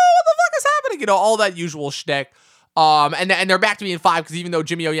like, oh, what the fuck is happening? You know, all that usual shtick. And they're back to being five because even though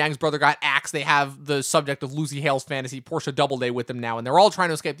Jimmy O Yang's brother got axed, they have the subject of Lucy Hale's fantasy, Portia Doubleday, with them now, and they're all trying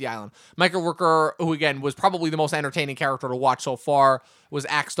to escape the island. Michael Rooker, who again was probably the most entertaining character to watch so far, was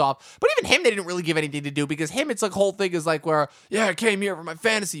axed off. But even him, they didn't really give anything to do because him, it's like whole thing is like where, I came here for my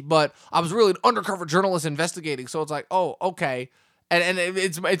fantasy, but I was really an undercover journalist investigating. So it's like, oh, okay. And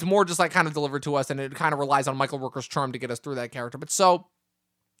it's more just like kind of delivered to us, and it kind of relies on Michael Rooker's charm to get us through that character. But so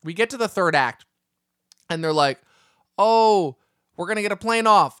we get to the third act, and they're like, oh, we're gonna get a plane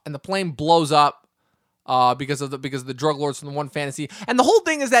off, and the plane blows up because of the drug lords from the one fantasy. And the whole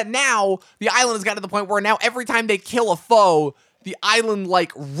thing is that now the island has got to the point where now every time they kill a foe, the island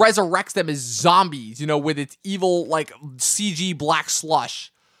like resurrects them as zombies, you know, with its evil like CG black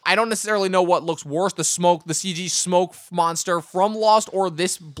slush. I don't necessarily know what looks worse, the CG smoke monster from Lost or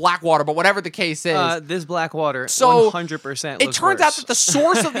this Blackwater, but whatever the case is. This Blackwater, so 100% it turns out that the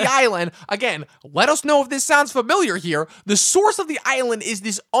source of the island, again, let us know if this sounds familiar here, the source of the island is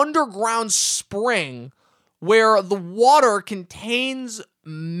this underground spring where the water contains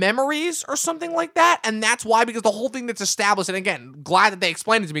memories or something like that. And that's why, because the whole thing that's established, and again, glad that they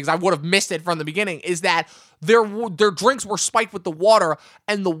explained it to me because I would have missed it from the beginning, is that their drinks were spiked with the water,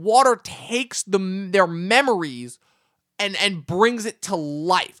 and the water takes their memories and brings it to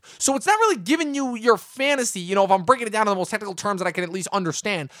life. So it's not really giving you your fantasy, you know, if I'm breaking it down to the most technical terms that I can at least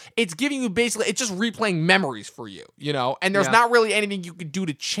understand, it's giving you basically, it's just replaying memories for you, you know, and there's not really anything you could do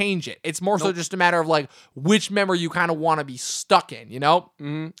to change it. It's more so just a matter of like which memory you kind of want to be stuck in, you know?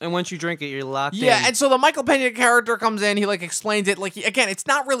 Mm-hmm. And once you drink it, you're locked in. Yeah, and so the Michael Pena character comes in, he like explains it, like, again, it's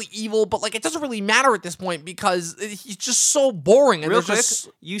not really evil, but like it doesn't really matter at this point because he's just so boring. And real quick,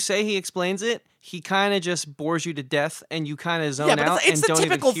 you say he explains it, he kind of just bores you to death, and you kind of zone out and don't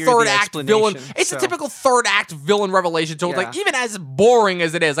even hear the explanation. It's the typical third act villain revelation. So it's like, even as boring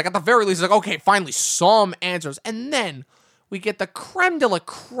as it is, like at the very least, it's like, okay, finally some answers. And then we get the creme de la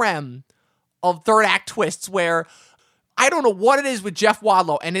creme of third act twists where I don't know what it is with Jeff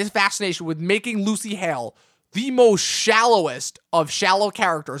Wadlow and his fascination with making Lucy Hale the most shallowest of shallow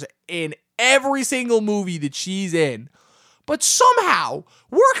characters in every single movie that she's in. But somehow,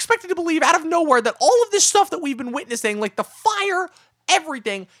 we're expected to believe out of nowhere that all of this stuff that we've been witnessing, like the fire,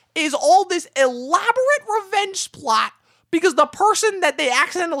 everything, is all this elaborate revenge plot because the person that they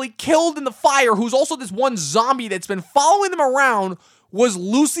accidentally killed in the fire, who's also this one zombie that's been following them around, was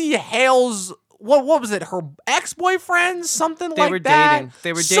Lucy Hale's, what was it, her ex-boyfriend? Something like that?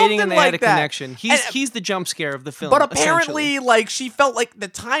 They were dating and they had a connection. He's the jump scare of the film. But apparently, like, she felt like the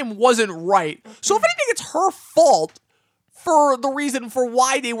time wasn't right. So if anything, it's her fault for the reason for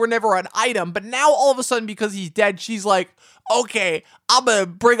why they were never an item. But now all of a sudden, because he's dead, she's like, okay, I'm gonna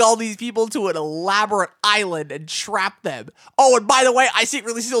bring all these people to an elaborate island and trap them. Oh, and by the way, I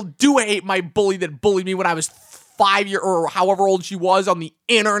secretly still do hate my bully that bullied me when I was 5 years or however old she was on the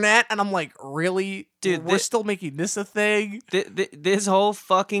internet. And I'm like, really? Dude, we're still making this a thing? This whole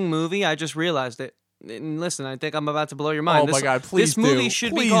fucking movie, I just realized it. And listen, I think I'm about to blow your mind. Oh my God, please do. This movie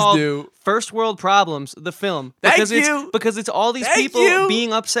should be called First World Problems, the film. Because it's all these people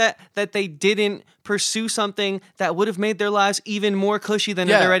being upset that they didn't pursue something that would have made their lives even more cushy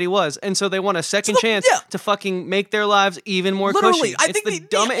than it already was. And so they want a second chance to fucking make their lives even more cushy.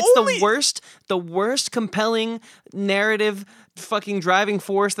 It's the worst compelling narrative fucking driving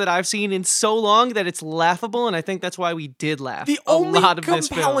force that I've seen in so long that it's laughable, and I think that's why we did laugh. The only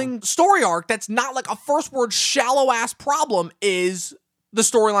compelling story arc that's not like a first word shallow ass problem is the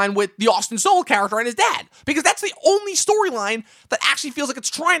storyline with the Austin Soul character and his dad, because that's the only storyline that actually feels like it's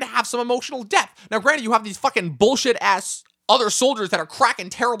trying to have some emotional depth. Now, granted, you have these fucking bullshit ass other soldiers that are cracking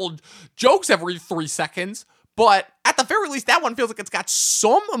terrible jokes every 3 seconds, but at the very least, that one feels like it's got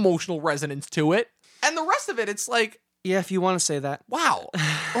some emotional resonance to it, and the rest of it, it's like, yeah, if you want to say that. Wow.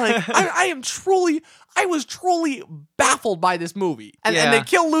 Like, I was truly baffled by this movie. And they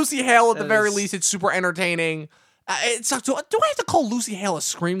kill Lucy Hale at the very least. It's super entertaining. It sucks. Do I have to call Lucy Hale a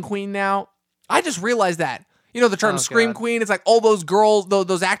scream queen now? I just realized that. You know the term scream queen? It's like all those girls,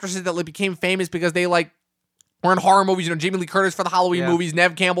 those actresses that became famous because they like were in horror movies. You know, Jamie Lee Curtis for the Halloween movies,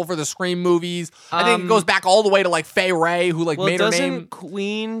 Neve Campbell for the Scream movies. I think it goes back all the way to like Fay Wray, who like made her name. Doesn't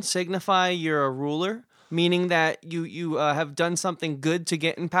queen signify you're a ruler? Meaning that you have done something good to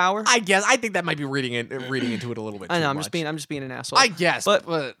get in power. I guess I think that might be reading into it a little bit. I know. I'm just being an asshole. I guess, but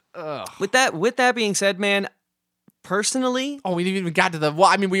with that being said, man, personally, we didn't even got to the. Well,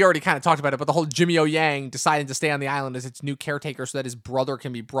 I mean, we already kind of talked about it, but the whole Jimmy O Yang deciding to stay on the island as its new caretaker, so that his brother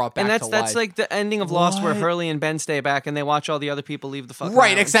can be brought back. And to that's life. like the ending of Lost, where Hurley and Ben stay back, and they watch all the other people leave the fucking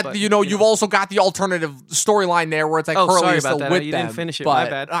right. island, Except but, you've also got the alternative storyline there, where it's like Hurley is still with them. You didn't finish it. But my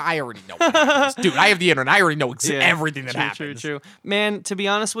bad. I already know what happens. Dude, I have the internet. I already know everything that happens. True. Man, to be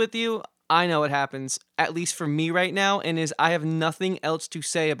honest with you, I know what happens, at least for me right now, and I have nothing else to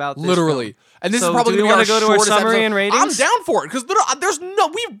say about this literally. film. And this is probably going to be our go to our summary and ratings? I'm down for it, because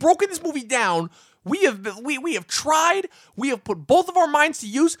we've broken this movie down. We have tried. We have put both of our minds to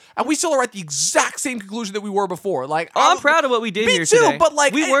use, and we still are at the exact same conclusion that we were before. Like, I'm proud of what we did here today. But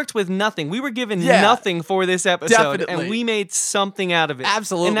like, we worked with nothing. We were given nothing for this episode, definitely. and we made something out of it.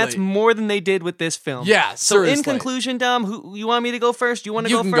 Absolutely, and that's more than they did with this film. Yeah. So seriously. in conclusion, Dom, who you want me to go first? You want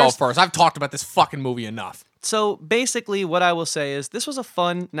to go first? You can go first. I've talked about this fucking movie enough. So basically what I will say is this was a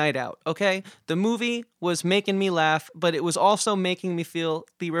fun night out, okay? The movie was making me laugh, but it was also making me feel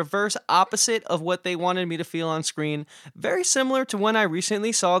the reverse opposite of what they wanted me to feel on screen. Very similar to when I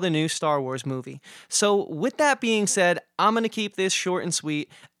recently saw the new Star Wars movie. So with that being said, I'm going to keep this short and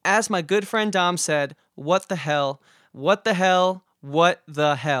sweet. As my good friend Dom said, what the hell? What the hell? What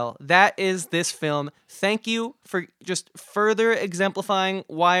the hell? That is this film. Thank you for just further exemplifying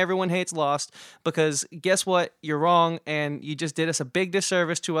why everyone hates Lost, because guess what? You're wrong, and you just did us a big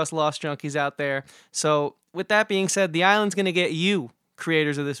disservice to us Lost junkies out there. So with that being said, The Island's going to get you,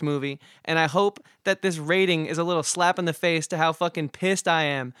 creators of this movie, and I hope that this rating is a little slap in the face to how fucking pissed I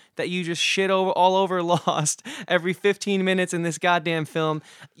am that you just shit all over Lost every 15 minutes in this goddamn film.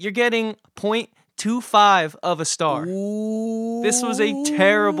 You're getting 0.25 of a star. Ooh. This was a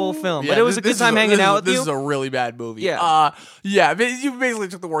terrible film, but it was a good time hanging out with you. This is a really bad movie. Yeah. You basically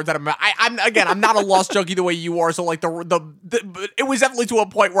took the words out of my mouth. I'm not a Lost junkie the way you are, so like it was definitely to a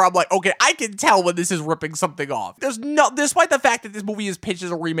point where I'm like, okay, I can tell when this is ripping something off. Despite the fact that this movie is pitched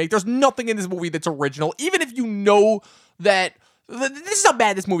as a remake, there's nothing in this movie that's original. Even if you know that. This is how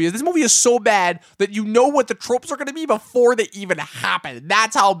bad this movie is. This movie is so bad that you know what the tropes are going to be before they even happen.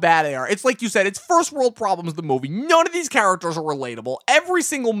 That's how bad they are. It's like you said, it's first world problems, the movie. None of these characters are relatable. Every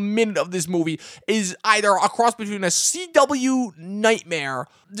single minute of this movie is either a cross between a CW nightmare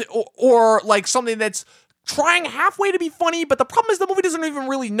or like something that's trying halfway to be funny, but the problem is the movie doesn't even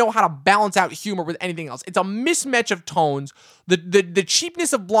really know how to balance out humor with anything else. It's a mismatch of tones. The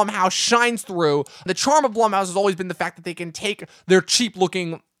cheapness of Blumhouse shines through. The charm of Blumhouse has always been the fact that they can take their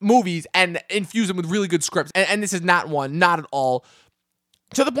cheap-looking movies and infuse them with really good scripts, and this is not one, not at all.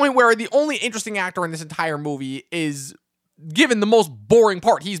 To the point where the only interesting actor in this entire movie is given the most boring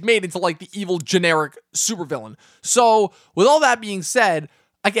part. He's made into like the evil generic supervillain. So, with all that being said,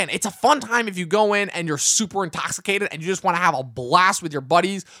 again, it's a fun time if you go in and you're super intoxicated and you just want to have a blast with your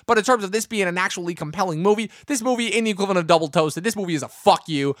buddies. But in terms of this being an actually compelling movie, this movie, in the equivalent of Double Toasted, this movie is a fuck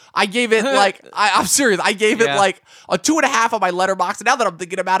you. I gave it like, I'm serious, I gave it like a 2.5 on my Letterboxd. And now that I'm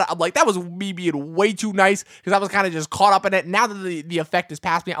thinking about it, I'm like, that was me being way too nice because I was kind of just caught up in it. Now that the effect is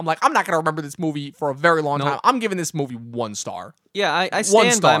past me, I'm like, I'm not going to remember this movie for a very long time. I'm giving this movie 1 star. Yeah, I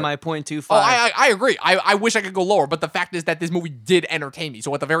stand by my 0.25. Oh, I agree. I wish I could go lower, but the fact is that this movie did entertain me.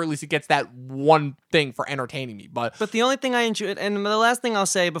 So at the very least, it gets that one thing for entertaining me. But the only thing I enjoyed, and the last thing I'll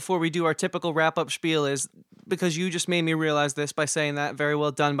say before we do our typical wrap-up spiel is, because you just made me realize this by saying that. Very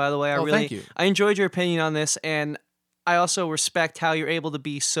well done, by the way. Thank you. I enjoyed your opinion on this, and I also respect how you're able to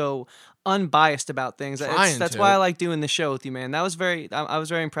be so unbiased about things. That's why I like doing the show with you, man. I was very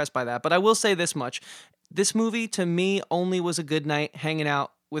impressed by that. But I will say this much. This movie, to me, only was a good night hanging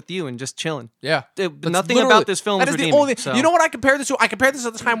out with you and just chilling. Yeah. Nothing about this film was redeeming. You know what I compared this to? I compared this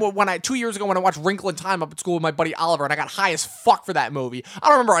to the time when 2 years ago when I watched Wrinkle in Time up at school with my buddy Oliver, and I got high as fuck for that movie. I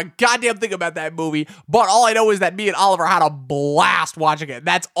don't remember a goddamn thing about that movie, but all I know is that me and Oliver had a blast watching it.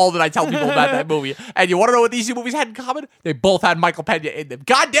 That's all that I tell people about that movie. And you want to know what these two movies had in common? They both had Michael Pena in them.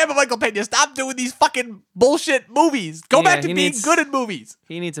 God damn it, Michael Pena, stop doing these fucking bullshit movies. Go back to being good at movies.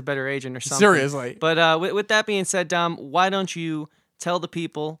 He needs a better agent or something. Seriously. But with that being said, Dom, why don't you tell the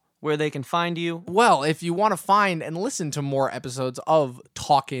people where they can find you? Well, if you want to find and listen to more episodes of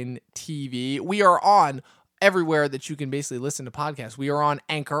Talkin' TV, we are on everywhere that you can basically listen to podcasts. We are on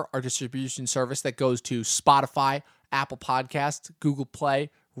Anchor, our distribution service that goes to Spotify, Apple Podcasts, Google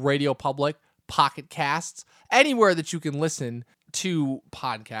Play, Radio Public, Pocket Casts, anywhere that you can listen to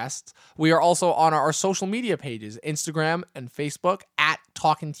podcasts. We are also on our social media pages, Instagram and Facebook, at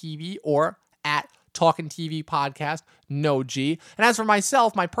Talkin' TV or at Talkin' TV Podcast, no G. And as for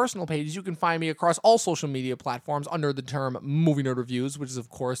myself, my personal pages, you can find me across all social media platforms under the term Movie Nerd Reviews, which is, of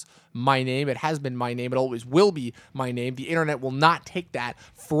course, my name. It has been my name. It always will be my name. The internet will not take that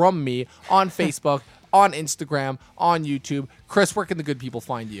from me. On Facebook, on Instagram, on YouTube. Chris, where can the good people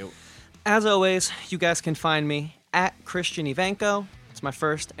find you? As always, you guys can find me at Christian Ivanko. It's my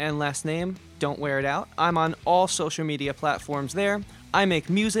first and last name. Don't wear it out. I'm on all social media platforms there. I make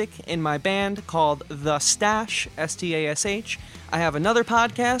music in my band called The Stash, S-T-A-S-H. I have another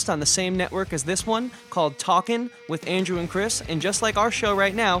podcast on the same network as this one called Talkin' with Andrew and Chris. And just like our show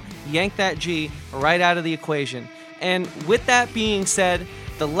right now, yank that G right out of the equation. And with that being said,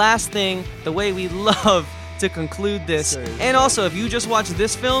 the last thing, the way we love to conclude this, and also if you just watch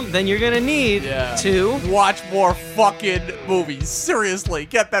this film, then you're gonna need to watch more fucking movies. Seriously,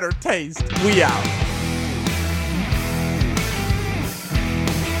 get better taste. We out.